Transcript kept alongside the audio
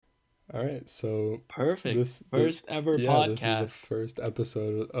All right, so Perfect. this the First ever yeah, this is the podcast. first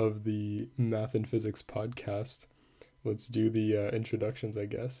episode of the Math and Physics podcast. Let's do the introductions, I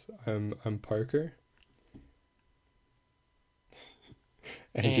guess. I'm Parker,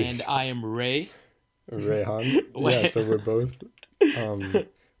 and you're And I am Ray. Rayhan. Yeah, Wait. so um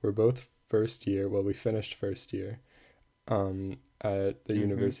we're both first year. Well, we finished first year at the hmm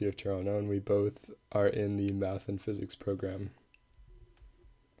University of Toronto, and we both are in the Math and Physics program.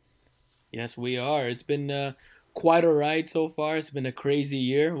 Yes, we are. It's been quite a ride so far. It's been a crazy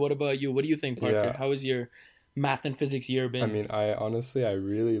year. What about you? What do you think, Parker? Yeah, How has your math and physics year I been? mean, I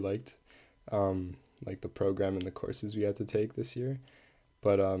really liked um like the program and the courses we had to take this year.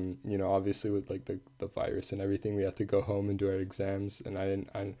 But obviously with like the virus and everything, we had to go home and do our exams, and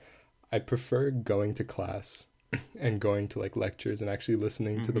I prefer going to class and going to like lectures and actually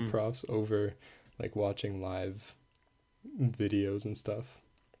listening to the hmm profs over like watching live videos and stuff.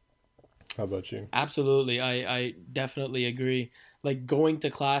 How about you? Absolutely. I definitely agree. Like going to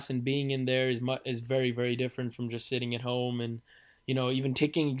class and being in there is very very different from just sitting at home and even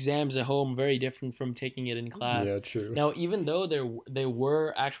taking exams at home very different from taking it in class. Yeah, true. Now, even though there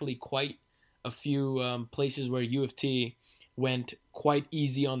were actually quite a few places where U of T went quite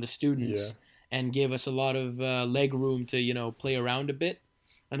easy on the Yeah. students and gave us a lot of leg room to play around a bit,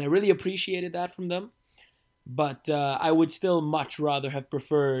 and I really appreciated that from them. But I would still much rather have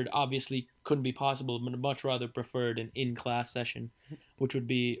preferred, obviously couldn't be possible, but much rather preferred an in-class session, which would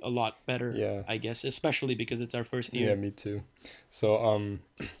be a lot better, Yeah. I guess, especially because it's our first Yeah, year. me too. So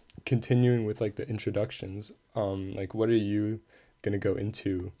continuing with like the introductions, like what are you gonna go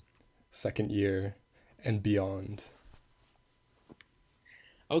into second year and beyond?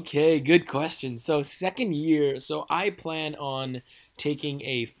 Okay, good question. So second year, so I plan on taking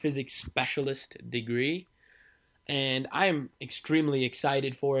a physics specialist degree, and I'm extremely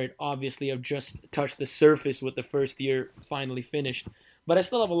excited for it. Obviously, I've just touched the surface with the first year finally finished, but I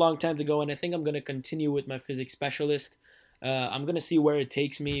still have a long time to go, and I think I'm going to continue with my physics specialist. I'm going to see where it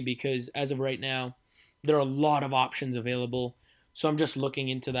takes me because as of right now, there are a lot of options available. So I'm just looking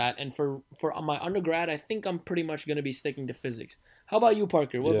into that. And for my undergrad, I think I'm pretty much going to be sticking to physics. How about you,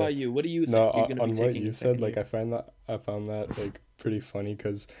 Parker? What Yeah. about you? What do you No, think you're going to be on what taking you in said, second like year? I found that like pretty funny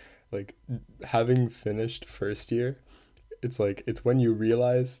because like having finished first year, it's when you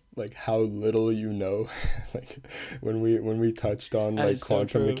realize like how little you know. Like when we touched on That like is so quantum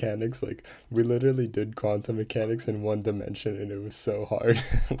true. mechanics, like we literally did quantum mechanics in one dimension and it was so hard.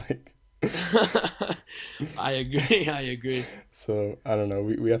 Like I agree. I agree. so I don't know.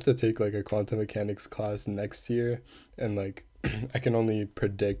 We have to take like a quantum mechanics class next year, and like I can only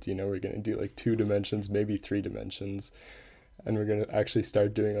predict, we're gonna do like two dimensions, maybe three dimensions, and we're gonna actually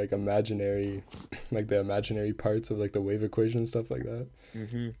start doing like imaginary, like the imaginary parts of like the wave equation and stuff like that.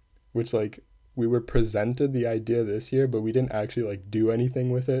 hmm Which like we were presented the idea this year, but we didn't actually like do anything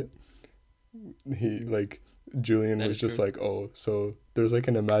with it. He like Julian That was is just true. like, oh, so there's like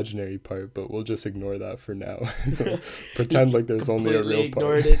an imaginary part, but we'll just ignore that for now. Pretend He like there's only a completely real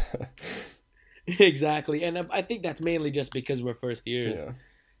part. ignored it. Exactly. And I think that's mainly just because we're first years. Yeah,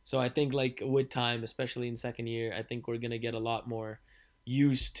 So I think like with time, especially in second year, I think we're going to get a lot more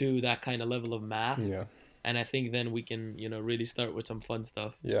used to that kind of level of math. yeah, And I think then we can, really start with some fun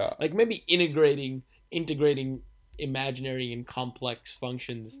stuff. yeah, Like maybe integrating imaginary and complex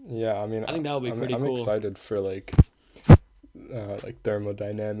functions. yeah. I mean, I think that would be pretty I'm cool. excited for like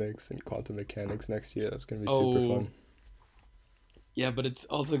thermodynamics and quantum mechanics next year. That's gonna be super Oh, fun. yeah, but it's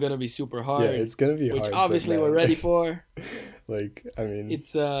also going to be super Yeah, hard, it's gonna be which hard, but obviously we're man, ready for. like I mean,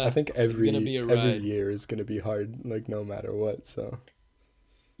 It's I uh think it's going to be a every ride. year is gonna be hard, like no matter what. So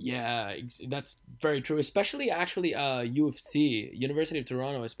Yeah, that's very true. Especially actually, U of T, University of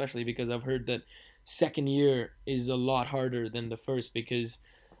Toronto, especially because I've heard that second year is a lot harder than the first because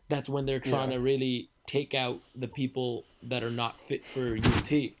that's when they're trying yeah, to really take out the people that are not fit for U of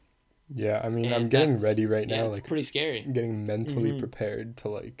T, yeah. I mean, I'm and getting ready that's right yeah, now, it's like pretty scary. getting mentally hmm prepared to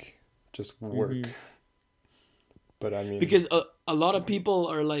like just work. hmm But I mean, Because a lot of people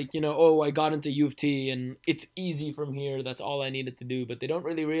are like, oh, I got into U of T and it's easy from here. That's all I needed to do, but they don't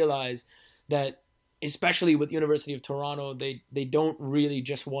really realize that especially with University of Toronto, they don't really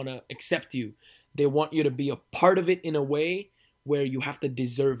just want to accept you. They want you to be a part of it in a way where you have to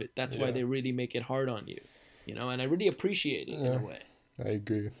deserve it. That's why yeah, they really make it hard on you. And I really appreciate it in yeah, a way. I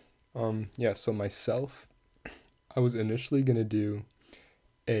agree. Yeah. So myself, I was initially gonna do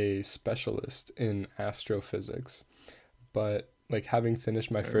a specialist in astrophysics, but like having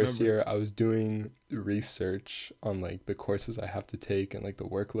finished my I first remember. year, I was doing research on like the courses I have to take and like the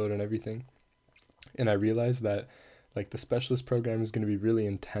workload and everything. And I realized that like the specialist program is going to be really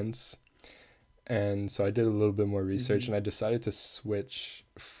intense. And so I did a little bit more research, and I decided to switch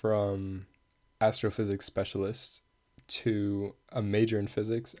from astrophysics specialist to a major in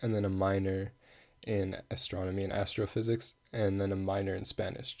physics and then a minor in astronomy and astrophysics and then a minor in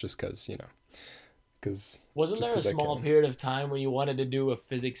Spanish, just because, because Wasn't there a small period of time when you wanted to do a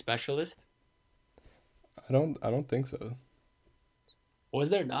physics specialist? I don't think so. Was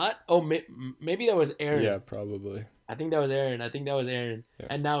there not? Oh, maybe that was Aaron. Yeah, probably. I think that was Aaron. Yeah.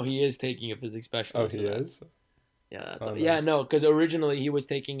 And now he is taking a physics specialist. Oh, he is? Yeah, that's nice. Yeah, no, because originally he was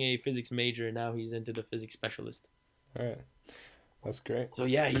taking a physics major, and now he's into the physics specialist. All right. That's great. So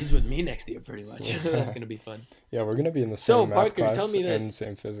yeah, he's with me next year pretty much. That's gonna be fun. Yeah, we're gonna be in the same math Parker, class tell me this. and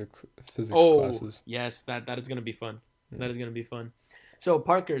same physics classes. Yes, that is gonna be fun. That is gonna be fun. So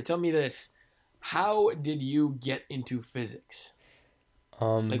Parker, tell me this: how did you get into physics?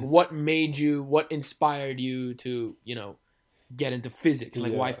 Like, what inspired you to get into physics?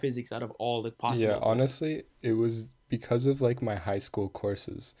 Like, why physics out of all the possible? Yeah, honestly, it was because of like my high school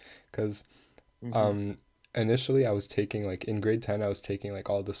courses, because initially I was taking like in grade 10 I was taking like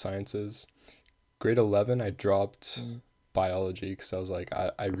all the sciences. Grade 11 I dropped biology because I was like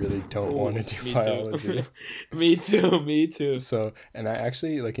I really don't want to do biology. Me too. So, and I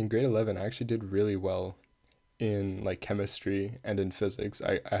actually like in grade 11 I actually did really well in like chemistry and in physics.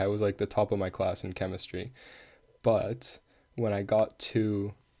 I was like the top of my class in chemistry. But when I got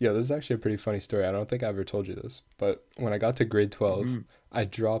to this is actually a pretty funny story. I don't think I ever told you this, but when I got to grade 12, I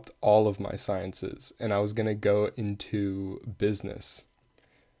dropped all of my sciences and I was going to go into business.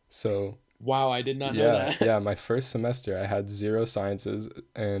 So, wow, I did not know that. Yeah, my first semester I had 0 sciences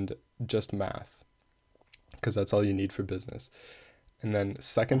and just math, because that's all you need for business. And then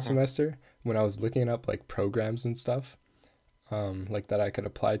second semester, when I was looking up like programs and stuff, like that I could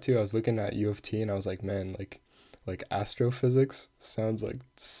apply to, I was looking at U of T and I was like, man, like astrophysics sounds like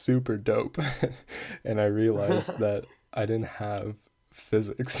super dope. And I realized that I didn't have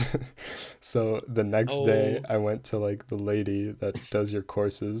physics. So the next day I went to like the lady that does your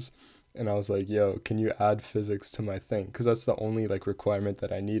courses and I was like, yo, can you add physics to my thing? Because that's the only like requirement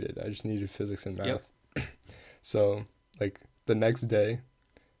that I needed. I just needed physics and math. Yep. So like the next day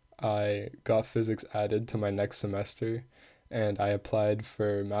I got physics added to my next semester and I applied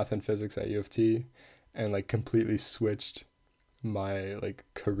for math and physics at U of T and like completely switched my like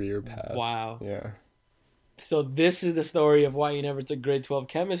career path. Wow. Yeah. So this is the story of why you never took grade 12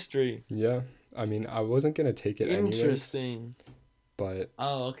 chemistry. Yeah. I mean, I wasn't going to take it Interesting. anyways. But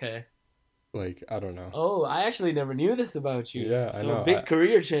oh, okay. Like, I don't know. Oh, I actually never knew this about you. Yeah, I know. So big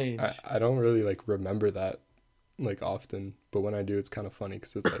career change. I don't really like remember that like often, but when I do, it's kind of funny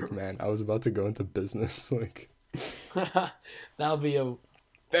because it's like, man, I was about to go into business. Like, that'll be a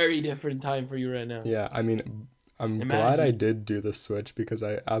very different time for you right now. Yeah, I mean, I'm glad I did do the switch because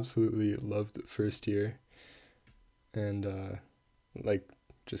I absolutely loved first year, and like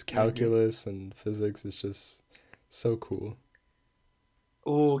just calculus and physics is just so cool.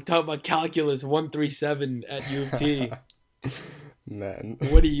 Oh, talk about calculus 137 at U of T. Man,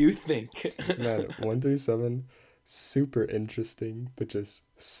 what do you think? Man, 137, super interesting, but just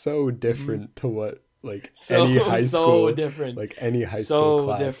so different to what any high school different. Like any high school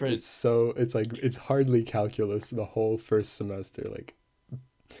class. Different. It's hardly calculus the whole first semester. Like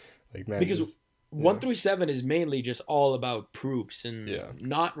man, because 137 is mainly just all about proofs and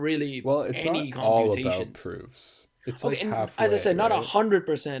not really it's any not computations. All about proofs. It's like halfway. As I said, not right?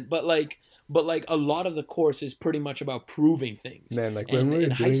 100%, but a lot of the course is pretty much about proving things. Man, like when we were in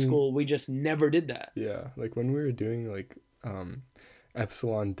high school, we just never did that. Yeah, like when we were doing like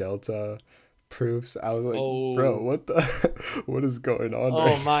epsilon delta proofs, I was like, bro, what is going on? Oh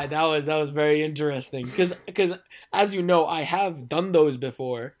right my, that was very interesting because as you know, I have done those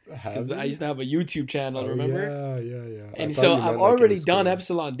before. Because I used to have a YouTube channel, remember? Yeah. And so I've already done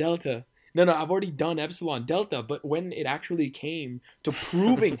epsilon delta. No, I've already done epsilon delta, but when it actually came to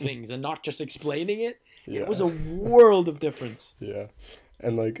proving things and not just explaining it, it was a world of difference. Yeah.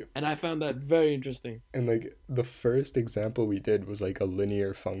 And I found that very interesting. And like the first example we did was like a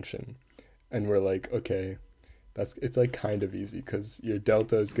linear function. And we're like, okay, it's like kind of easy because your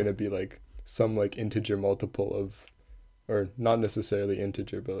delta is going to be like some like integer multiple of, or not necessarily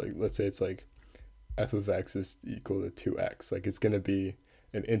integer, but like let's say it's like f of x is equal to 2x. Like it's going to be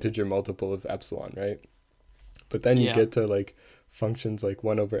an integer multiple of epsilon, right? But then you get to like functions like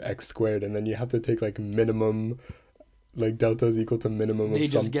 1 over x squared, and then you have to take like minimum, like delta is equal to minimum of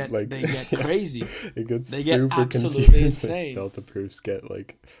something. They get crazy. It gets they super get absolutely confusing. insane. Delta proofs get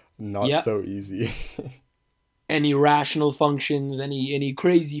like not so easy. Any rational functions, any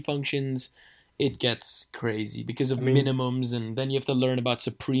crazy functions, it gets crazy because of I mean, minimums, and then you have to learn about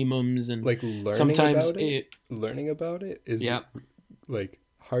supremums, and like sometimes it, learning about it is yeah, like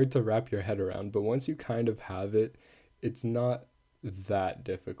hard to wrap your head around, but once you kind of have it, it's not that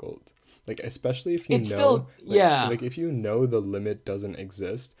difficult. Like especially if you it's know still, yeah, like if you know the limit doesn't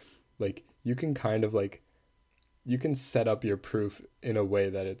exist, like you can kind of like you can set up your proof in a way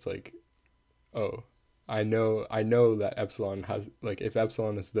that it's like, oh, I know that epsilon has like if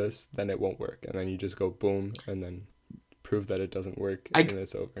epsilon is this, then it won't work. And then you just go boom and then prove that it doesn't work I and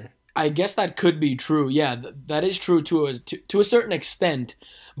it's over. I guess that could be true. Yeah, that is true to a certain extent.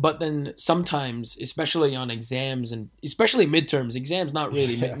 But then sometimes, especially on exams and especially midterms, exams not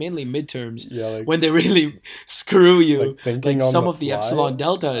really, Yeah. mainly midterms, Yeah, when they really screw you, like thinking like on some the of the epsilon fly,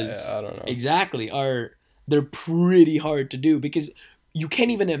 deltas, I don't know. exactly, are they're pretty hard to do because you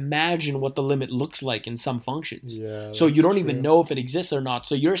can't even imagine what the limit looks like in some functions. Yeah, So you that's don't even true. know if it exists or not.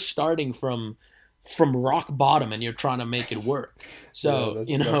 So you're starting from rock bottom and you're trying to make it work. Yeah, So,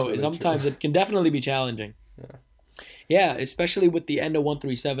 that's really true. sometimes it can definitely be challenging. Yeah. Yeah, especially with the Endo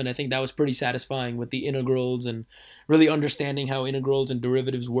 137, I think that was pretty satisfying with the integrals and really understanding how integrals and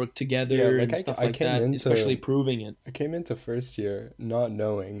derivatives work Yeah, together like and I, stuff I like came that, especially into proving it. I came into first year not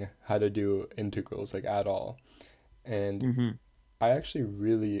knowing how to do integrals like at all. And Hmm. I actually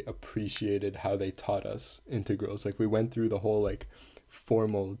really appreciated how they taught us integrals. Like we went through the whole like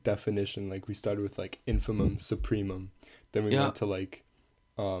formal definition. Like we started with like infimum, supremum. Then we Yeah, went to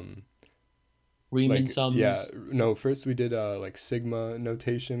um Riemann like yeah, sums. no, first we did like sigma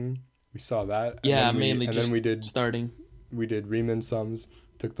notation. We saw that Yeah, mainly and then just starting. we did Riemann sums,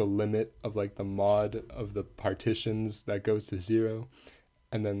 took the limit of like the mod of the partitions that goes to zero,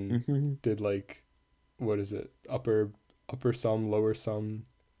 and then Hmm. did like what is it? Upper sum, lower sum,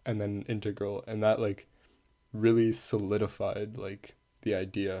 and then integral. And that like really solidified like the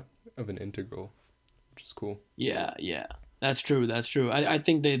idea of an integral, which is cool. Yeah, yeah. That's true. That's true. I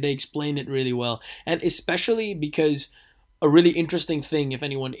think they explain it really well. And especially because a really interesting thing, if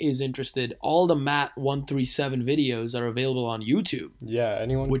anyone is interested, all the Mat 137 videos are available on YouTube, Yeah,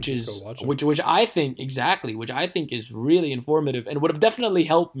 anyone could which just go is watch them. which I think exactly, which I think is really informative and would have definitely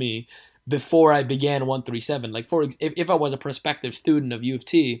helped me before I began 137. Like if I was a prospective student of U of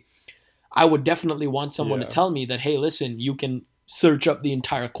T, I would definitely want someone to Yeah. tell me that, hey, listen, you can search up the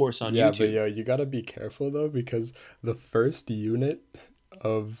entire course on Yeah, but YouTube. yo, you gotta be careful though because the first unit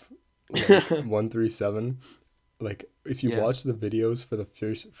of like 137, like if you Yeah, watch the videos for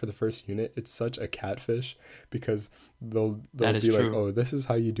the first unit, it's such a catfish because they'll that is be like, true. oh, this is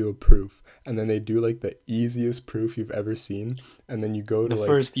how you do a proof, and then they do like the easiest proof you've ever seen, and then you go to The like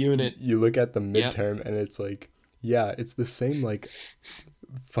first unit. you look at the Yep. midterm and it's like, yeah, it's the same like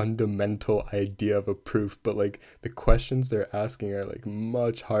fundamental idea of a proof, but like the questions they're asking are like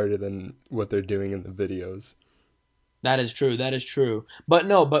much harder than what they're doing in the videos. That is true. That is true. But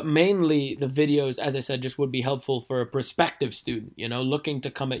no, but mainly the videos, as I said, just would be helpful for a prospective student, looking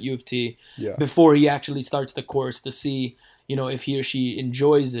to come at U of T Yeah, before he actually starts the course to see, if he or she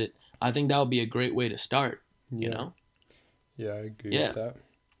enjoys it. I think that would be a great way to start, you yeah, know? yeah, I agree with Yeah. that.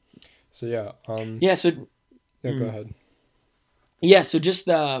 So yeah, Yeah, so yeah, go mm, ahead. yeah, so just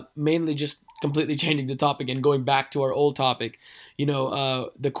mainly just completely changing the topic and going back to our old topic,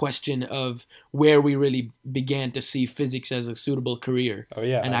 the question of where we really began to see physics as a suitable career, Oh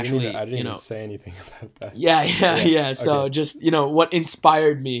yeah, and actually, I didn't even say anything about that. yeah, But yeah, yeah, yeah. okay. So just what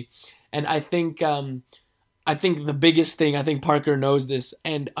inspired me, and I think the biggest thing, I think Parker knows this,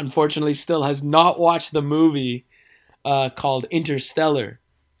 and unfortunately still has not watched the movie called Interstellar.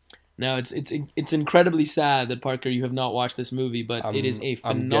 Now it's incredibly sad that Parker, you have not watched this movie, but it is a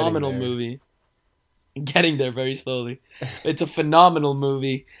I'm getting phenomenal there. movie. Getting there very slowly. It's a phenomenal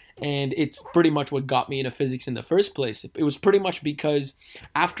movie, and it's pretty much what got me into physics in the first place. It was pretty much because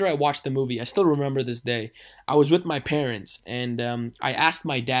after I watched the movie, I still remember this day. I was with my parents, and I asked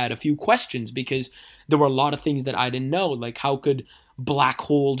my dad a few questions because there were a lot of things that I didn't know, like how could black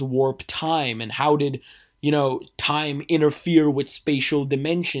holes warp time, and how did time interfere with spatial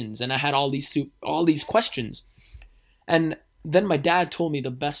dimensions, and I had all these questions. And then my dad told me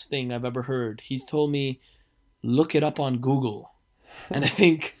the best thing I've ever heard. He told me, look it up on Google. And I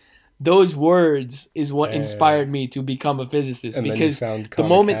think those words is what Damn. inspired me to become a physicist And then you because found the Khan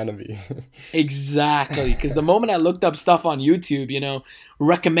moment, Academy. exactly, because the moment I looked up stuff on YouTube,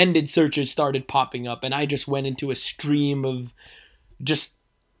 recommended searches started popping up, and I just went into a stream of just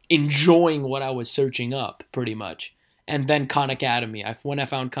enjoying what I was searching up pretty much. And then Khan Academy. When I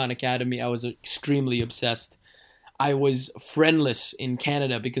found Khan Academy, I was extremely obsessed. I was friendless in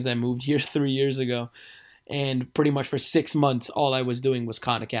Canada because I moved here 3 years ago, and pretty much for 6 months, all I was doing was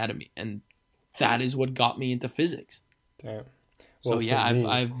Khan Academy, and that is what got me into physics. Damn. So Well, for yeah, me,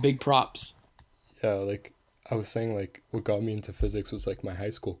 I've big props. yeah, like I was saying, like what got me into physics was like my high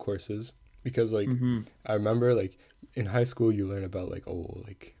school courses because like Hmm. I remember like in high school you learn about like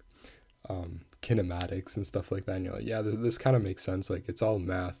kinematics and stuff like that, and you're like, yeah, this kind of makes sense. Like it's all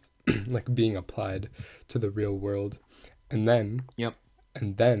math, like being applied to the real world, and then Yep.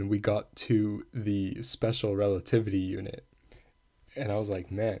 we got to the special relativity unit, and I was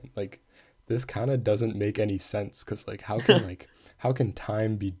like, man, like this kind of doesn't make any sense because like how can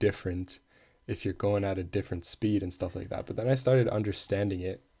time be different if you're going at a different speed and stuff like that. But then I started understanding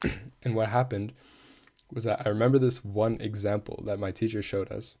it, and what happened was that I remember this one example that my teacher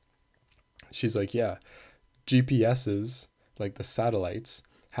showed us. She's like, yeah, GPSs, like the satellites,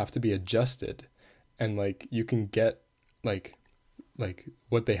 have to be adjusted, and like you can get like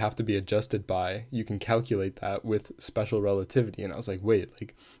what they have to be adjusted by, you can calculate that with special relativity. And I was like, wait,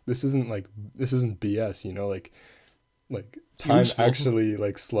 like this isn't BS, you know, like It's time useful. actually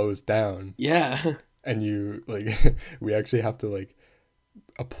like slows down, Yeah. and you like we actually have to like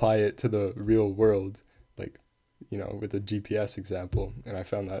apply it to the real world, like, you know, with a GPS example. And I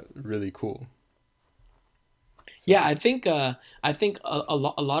found that really cool. So Yeah, I think a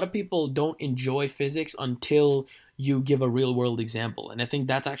lot of people don't enjoy physics until you give a real world example. And I think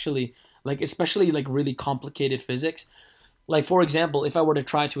that's actually like especially like really complicated physics. Like for example, if I were to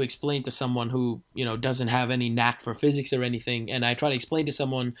try to explain to someone who, you know, doesn't have any knack for physics or anything, and I try to explain to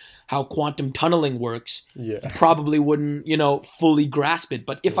someone how quantum tunneling works, yeah. you probably wouldn't, you know, fully grasp it.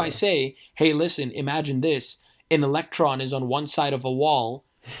 But if I Yeah. say, "Hey, listen, imagine this, an electron is on one side of a wall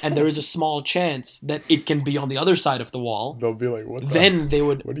and there is a small chance that it can be on the other side of the wall," They'll be like, then they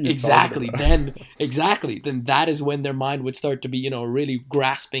would what are you talking about? exactly then that is when their mind would start to be, you know, really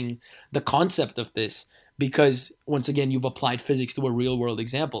grasping the concept of this, because once again you've applied physics to a real world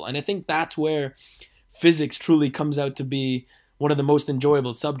example. And I think that's where physics truly comes out to be one of the most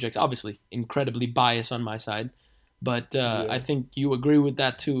enjoyable subjects. Obviously incredibly biased on my side, but I Yeah. think you agree with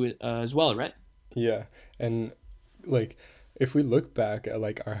that too, as well, right? Yeah. And like if we look back at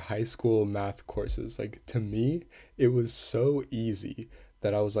like our high school math courses, like to me it was so easy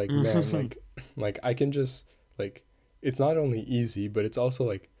that I was like, man, like I can just like it's not only easy, but it's also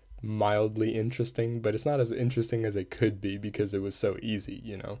like mildly interesting, but it's not as interesting as it could be because it was so easy,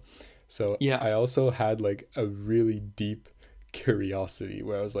 you know? So Yeah. I also had like a really deep curiosity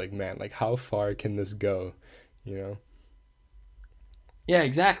where I was like, man, like how far can this go, you know? Yeah,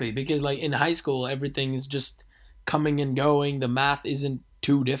 exactly. Because like in high school, everything is just coming and going. The math isn't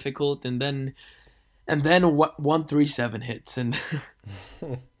too difficult, and then what 137 hits, and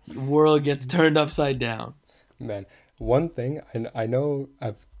the world gets turned upside down. Man, one thing I know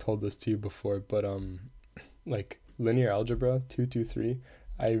I've told this to you before, but like linear algebra 223,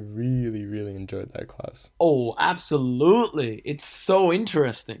 I really really enjoyed that class. Oh, absolutely! It's so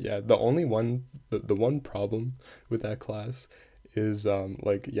interesting. Yeah, the only one the one problem with that class is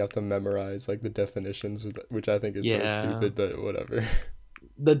like you have to memorize like the definitions with which I think is so Yeah, stupid, but whatever.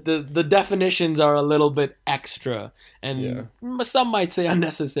 the definitions are a little bit extra, Yeah. and some might say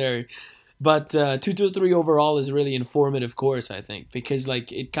unnecessary. But 223 overall is a really informative course, I think, because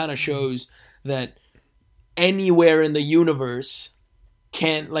like it kind of shows that anywhere in the universe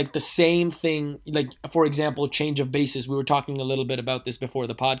can, like, the same thing, like for example change of basis. We were talking a little bit about this before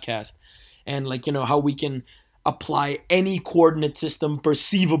the podcast, and like, you know, how we can apply any coordinate system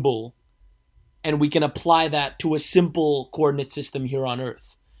perceivable, and we can apply that to a simple coordinate system here on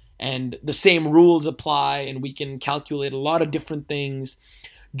earth, and the same rules apply, and we can calculate a lot of different things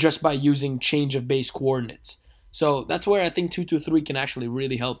just by using change of base coordinates. So that's where I think 223 can actually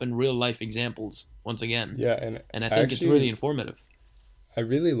really help in real life examples once again, Yeah, and and I I think it's really actually informative. I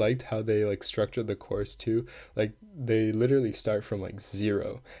really liked how they like structured the course too. Like they literally start from like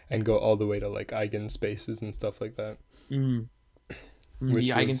zero and go all the way to like eigenspaces and stuff like that, Mm. The which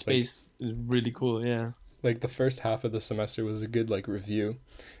was eigenspace is really cool. Yeah. like the first half of the semester was a good like review,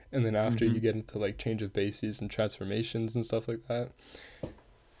 and then after Hmm. you get into like change of bases and transformations and stuff like that.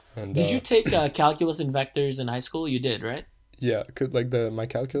 And Did you take calculus and vectors in high school? You did, right? yeah, could like the my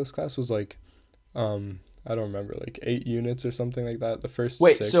calculus class was like I don't remember, like 8 units or something like that. The first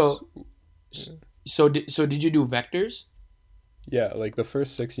Wait. six, So did you do vectors? yeah, like the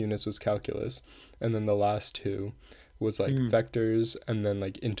first 6 units was calculus, and then the last two was like Mm. vectors and then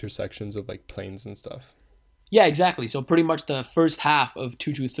like intersections of like planes and stuff. Yeah, exactly. So pretty much the first half of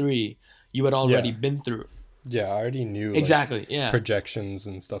 223 you had already Yeah, been through. yeah, I already knew like Exactly. Yeah. projections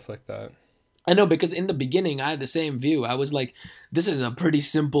and stuff like that. I know, because in the beginning I had the same view. I was like, this is a pretty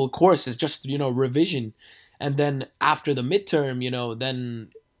simple course. It's just, you know, revision. And then after the midterm, you know, then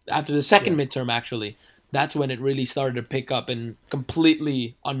after the second Yeah. midterm, actually, that's when it really started to pick up and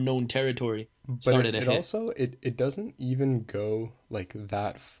completely unknown territory But started it, to it hit. also it doesn't even go like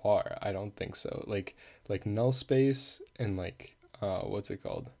that far. I don't think so. Like null space and like what's it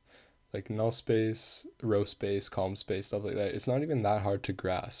called? Like null space, row space, column space, stuff like that. It's not even that hard to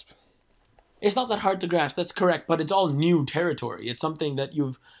grasp. It's not that hard to grasp. That's correct, but it's all new territory. It's something that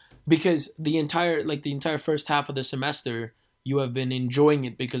you've because the entire first half of the semester you have been enjoying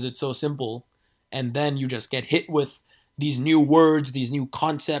it because it's so simple, and then you just get hit with these new words, these new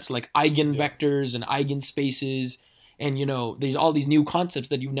concepts like Yeah. eigenvectors and eigenspaces, and there's all these new concepts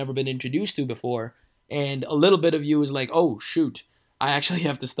that you've never been introduced to before, and a little bit of you is like, oh shoot, I actually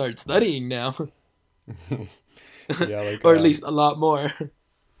have to start studying now, Yeah, like or at least a lot more.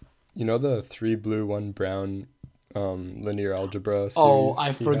 you know the three blue, one brown linear algebra Oh, series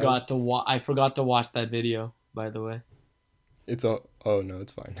he has? I forgot to watch that video, by the way. It's a oh no,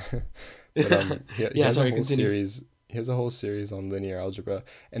 it's fine. But he Yeah, has a sorry, whole continue. series. He has a whole series on linear algebra,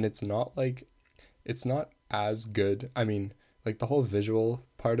 and it's not as good. I mean, like the whole visual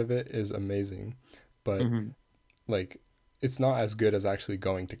part of it is amazing, but Hmm. like it's not as good as actually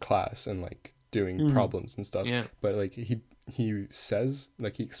going to class and like doing Hmm. problems and stuff. Yeah. But like he says,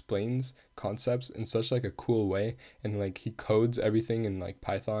 like he explains concepts in such like a cool way, and like he codes everything in like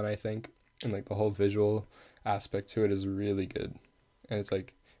Python, I think, and like the whole visual aspect to it is really good. And it's a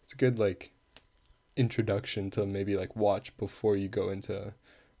good like introduction to maybe like watch before you go into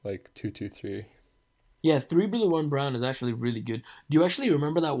like 223. Yeah, Three Blue, One Brown is actually really good. Do you actually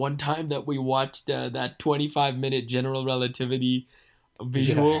remember that one time that we watched that 25-minute general relativity Yeah.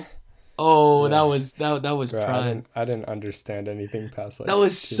 visual? Oh, that Yeah. was that was Bro, I prime. didn't I didn't understand anything past That like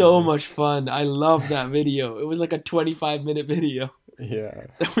was 2 so much minutes. fun. I love that video. It was like a 25-minute video Yeah.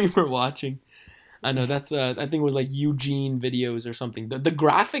 that we were watching. I know that's I think it was like Eugene videos or something. The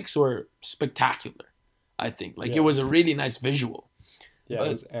graphics were spectacular. I think like it Yeah. was a really nice visual. Yeah, it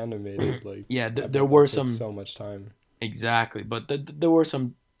But was animated. Like yeah, I there bet were that took some so much time. exactly, but there were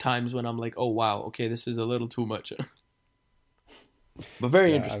some times when I'm like, oh wow, okay, this is a little too much, but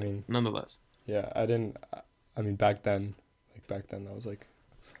very Yeah, interesting nonetheless. I didn't. I mean, back then, that was like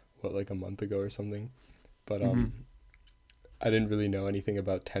what, like a month ago or something. But Hmm. I didn't really know anything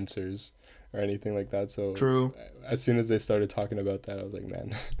about tensors or anything like that. So True. as soon as they started talking about that, I was like,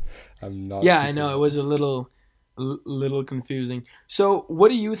 man, I'm not Yeah, I keeping know it up. was a little confusing. So, what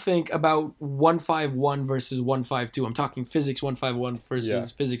do you think about 151 versus 152? I'm talking physics 151 Yeah.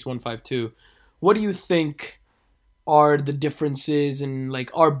 versus physics 152. What do you think are the differences, and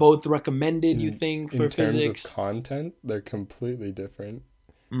like are both recommended, you In think, in for terms of physics? content, they're completely different.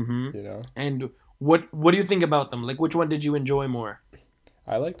 Mm-hmm. You know, And what do you think about them? Like, which one did you enjoy more?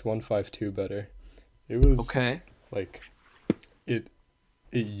 I liked 152 better. It was Okay. like it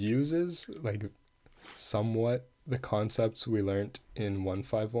it uses like somewhat the concepts we learned in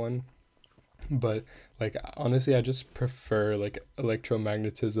 151, but like honestly I just prefer like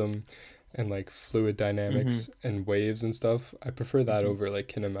electromagnetism and like fluid Mm-hmm. dynamics and waves and stuff. I prefer that Mm-hmm. over like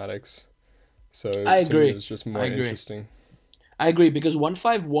kinematics. So I to me it agree. was just I more agree. interesting. I agree because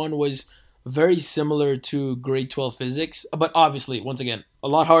 151 was very similar to grade 12 physics, but obviously, once again, a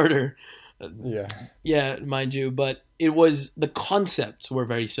lot harder. Uh, Yeah. Yeah, mind you, but it was the concepts were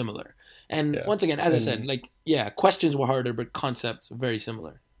very similar. And Yeah. once again, as I said, And like yeah, questions were harder, but concepts very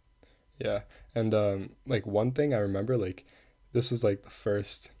similar. yeah. And like one thing I remember, like this was like the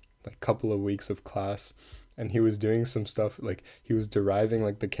first like couple of weeks of class, and he was doing some stuff like he was deriving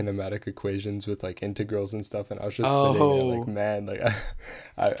like the kinematic equations with like integrals and stuff, and I was just sitting there like, Oh, man, like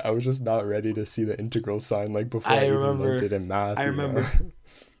I was just not ready to see the integral sign like before I I even learned remember. it in I math, you know. remember.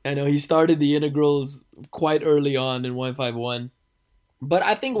 I know he started the integrals quite early on in 151, but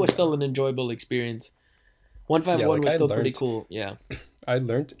I think it was Yeah. still an enjoyable experience. Yeah, 151 like was still pretty cool. Yeah. I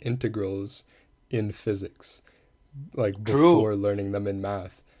learned integrals in physics like True. before learning them in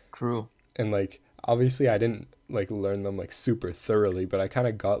math. True. And like obviously I didn't like learn them like super thoroughly, but I kind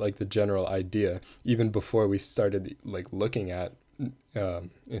of got like the general idea even before we started like looking at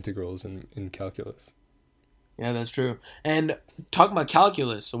integrals in calculus. Yeah, that's true. And talking about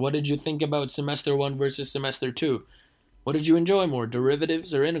calculus, so what did you think about semester one versus semester two? What did you enjoy more,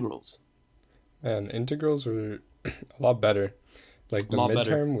 derivatives or integrals? And integrals were a lot better. Like A the lot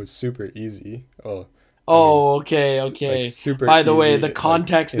better. midterm was super easy. Oh, I mean, Oh, okay, like okay. super By the way, the easy like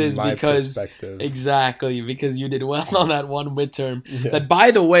context in is my because perspective. exactly because you did well on that one midterm. Yeah. That,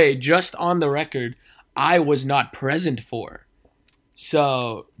 by the way, just on the record, I was not present for.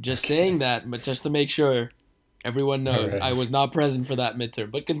 So just saying Okay. that, but just to make sure everyone All knows, I right. was not present for that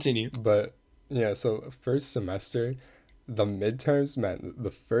midterm. But continue. But yeah, so first semester, the midterms, man,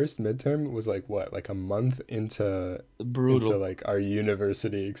 the first midterm was like what, like a month into Brutal. like our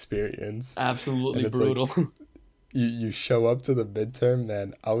university experience. And Absolutely it's like brutal. you show up to the midterm,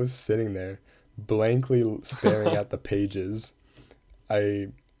 man. I was sitting there blankly staring at the pages. I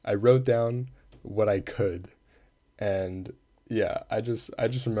I wrote down what I could, and yeah, I just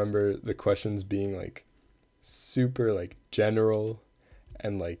remember the questions being like super like general,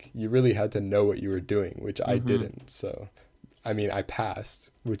 and like you really had to know what you were doing, which I hmm didn't. So, I mean, I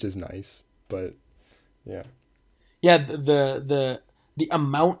passed, which is nice, but yeah. Yeah, the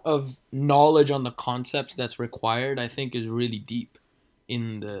amount of knowledge on the concepts that's required, I think, is really deep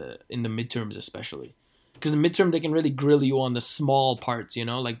in the midterms, especially because the midterm they can really grill you on the small parts,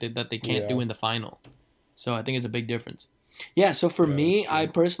 like that they can't do Yeah. in the final. So I think it's a big difference. Yeah, so for Yeah, that's me, I true.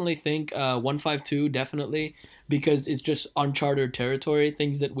 personally think 152 definitely because it's just uncharted territory,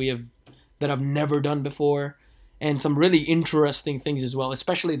 things that I've never done before, and some really interesting things as well.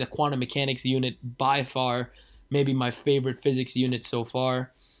 Especially the quantum mechanics unit, by far, maybe my favorite physics unit so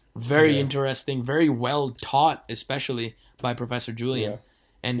far. Very Yeah. interesting, very well taught, especially by Professor Yeah. Julian,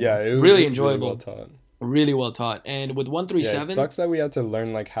 Yeah, and it really was really well enjoyable, taught. really well taught. And with one three Yeah, it seven, sucks that we had to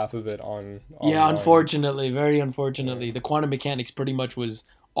learn like half of it yeah, online. unfortunately, very Yeah. unfortunately, the quantum mechanics pretty much was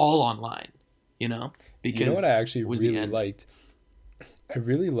all online, you know, You know what I because actually it was the really end. liked? I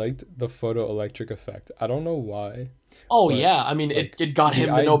really liked the photoelectric effect. I don't know why, Oh but yeah, I mean, it, like it got the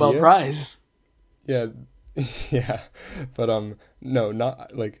him the Nobel idea, Prize. yeah, yeah, but no,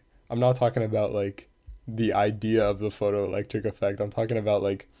 not like I'm not talking about like the idea of the photoelectric effect. I'm talking about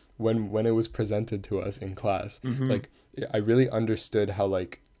like when it was presented to us in class. hmm Like I really understood how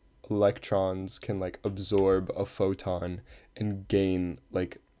like electrons can like absorb a photon and gain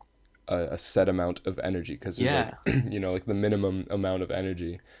like a set amount of energy, because there's like Yeah, like the minimum amount of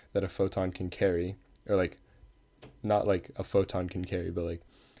energy that a photon can carry, or like not like a photon can carry, but like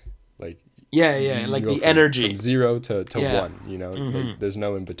yeah, you yeah, can like go the from energy. zero to Yeah. one, like hmm there's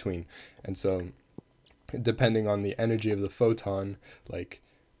no in between. And so depending on the energy of the photon, like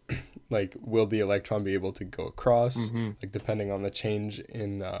will the electron be able to go across, hmm like depending on the change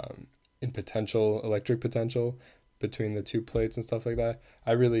in potential, electric potential between the two plates and stuff like that.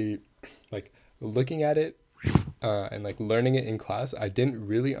 I really like looking at it, and like learning it in class. I didn't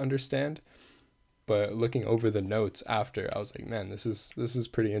really understand, but looking over the notes after, I was like, man, this is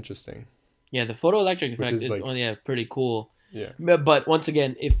pretty interesting. Yeah, the photoelectric Which effect is is like, yeah pretty cool. yeah, But once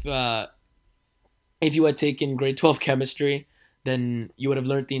again, if you had taken grade 12 chemistry, then you would have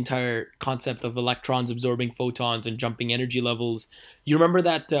learned the entire concept of electrons absorbing photons and jumping energy levels. You remember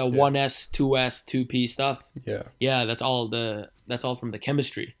that yeah, 1s, 2s, 2p stuff? yeah, Yeah, that's all from the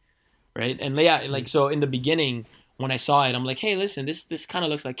chemistry, right? And yeah, like so in the beginning when I saw it, I'm like, "Hey, listen, this kind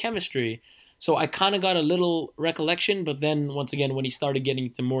of looks like chemistry." So I kind of got a little recollection, but then once again when he started getting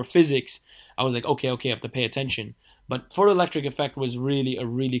into more physics, I was like, "Okay, okay, I have to pay attention." But photoelectric effect was really a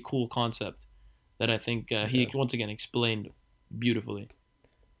really cool concept that I think he yeah. once again explained beautifully.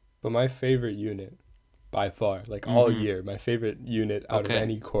 But my favorite unit by far, like all Mm-hmm. year, my favorite unit out of Okay.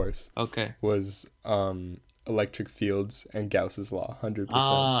 any course Okay. was electric fields and Gauss's law,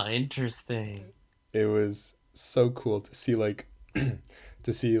 100%. Ah, interesting. It was so cool to see like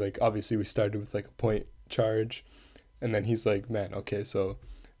to see like obviously we started with like a point charge, and then he's like, man, okay, so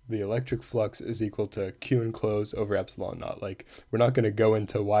the electric flux is equal to Q enclosed over epsilon naught. Like, we're not going to go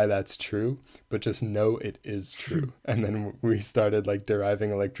into why that's true, but just know it is true. And then we started like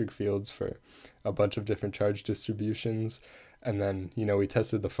deriving electric fields for a bunch of different charge distributions. And then, we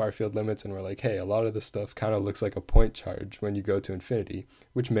tested the far field limits, and we're like, hey, a lot of this stuff kind of looks like a point charge when you go to infinity,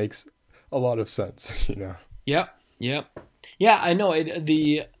 which makes a lot of sense. Yep. Yep. Yeah, I know it.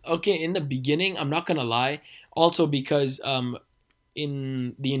 The okay in the beginning, I'm not gonna lie. Also because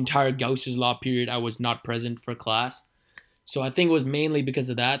in the entire Gauss's law period, I was not present for class, so I think it was mainly because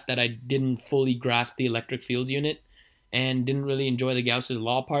of that I didn't fully grasp the electric fields unit, and didn't really enjoy the Gauss's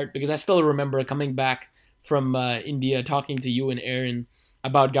law part because I still remember coming back from India talking to you and Aaron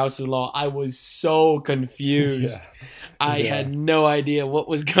about Gauss's law. I was so Yeah. confused. I Yeah. had no idea what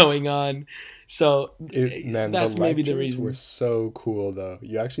was going on. So Man, the that's maybe the lectures were reason. so cool though.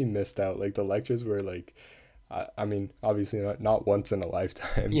 You actually missed out. Like the lectures were like, I mean, obviously not once in a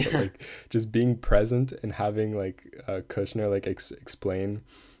lifetime, but Yeah, like just being present and having like Kushner like explain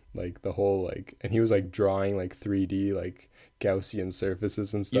like the whole like, and he was like drawing like 3D like Gaussian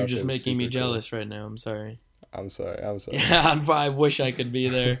surfaces and you're stuff. It just was making me super cool. jealous right now. I'm sorry. I'm sorry. I'm sorry. Yeah, I wish I could be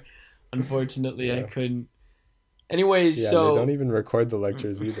there. Unfortunately, I Yeah. couldn't. Anyways, Yeah, and they don't so even record the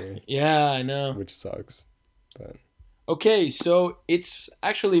lectures either, yeah, I know. which sucks. But Okay, so it's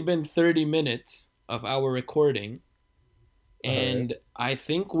actually been 30 minutes of our recording. And I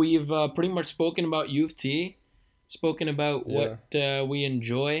think we've pretty much spoken about U of T, spoken about what we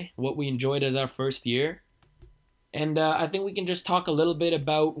enjoy, what we enjoyed as our first year. And I think we can just talk a little bit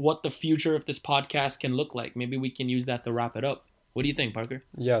about what the future of this podcast can look like. Maybe we can use that to wrap it up. What do you think, Parker?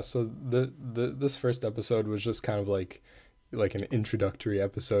 Yeah, so this first episode was just kind of like an introductory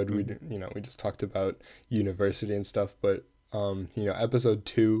episode. We just talked about university and stuff, but episode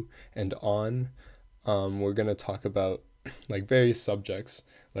 2 and on, we're gonna talk about like various subjects,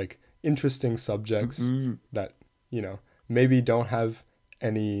 like interesting subjects that maybe don't have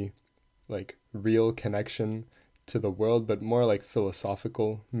any like real connection to the world, but more like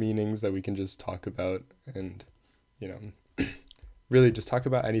philosophical meanings that we can just talk about, and really just talk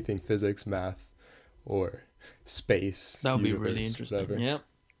about anything: physics, math, or space. That would be really interesting. Whatever. Yeah.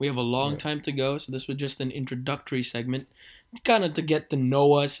 We have a long time to go, so this was just an introductory segment, kind of to get to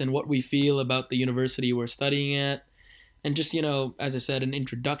know us and what we feel about the university we're studying at, and just, as I said, an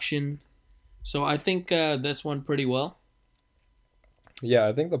introduction. So I think this went pretty well. Yeah,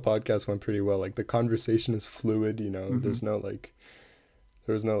 I think the podcast went pretty well. Like, the conversation is fluid, there's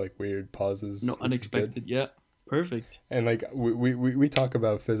no weird pauses. No unexpected, yeah. Perfect. And like we talk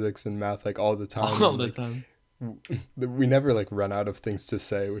about physics and math like all the time. All the time. We never like run out of things to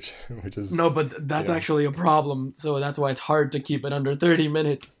say, which is no, but that's actually a problem. So that's why it's hard to keep it under 30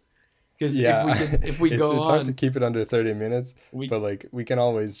 minutes. Because if we go on, it's hard to keep it under 30 minutes. But like we can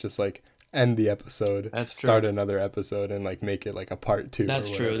always just like end the episode, start another episode, and like make it like a part 2. That's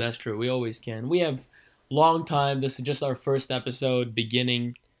true. That's true. We always can. We have long time. This is just our first episode,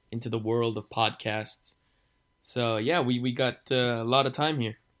 beginning into the world of podcasts. So yeah, we got a lot of time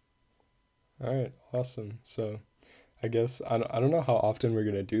here. All right, awesome. So, I guess I don't know how often we're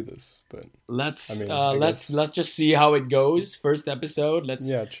gonna do this, but let's just see how it goes. First episode, let's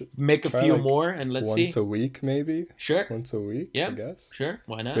make a few more and let's see. Once a week, maybe. Sure. Once a week. Yeah. I guess. Sure.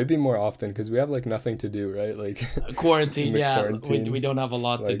 Why not? Maybe more often because we have like nothing to do, right? Like quarantine. Yeah, quarantine, we don't have a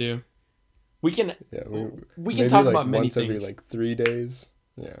lot to do. We can. Yeah, we can talk about many things. Once every like 3 days.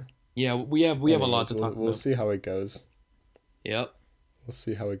 Yeah. Yeah, we have a lot to talk about. We'll see how it goes. Yep. We'll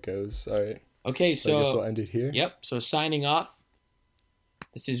see how it goes. All right. Okay, so I guess we'll end it here. Yep. So signing off.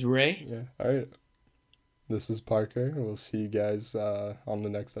 This is Ray. Yeah. All right. This is Parker. We'll see you guys on the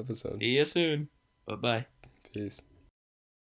next episode. See you soon. Bye-bye. Peace.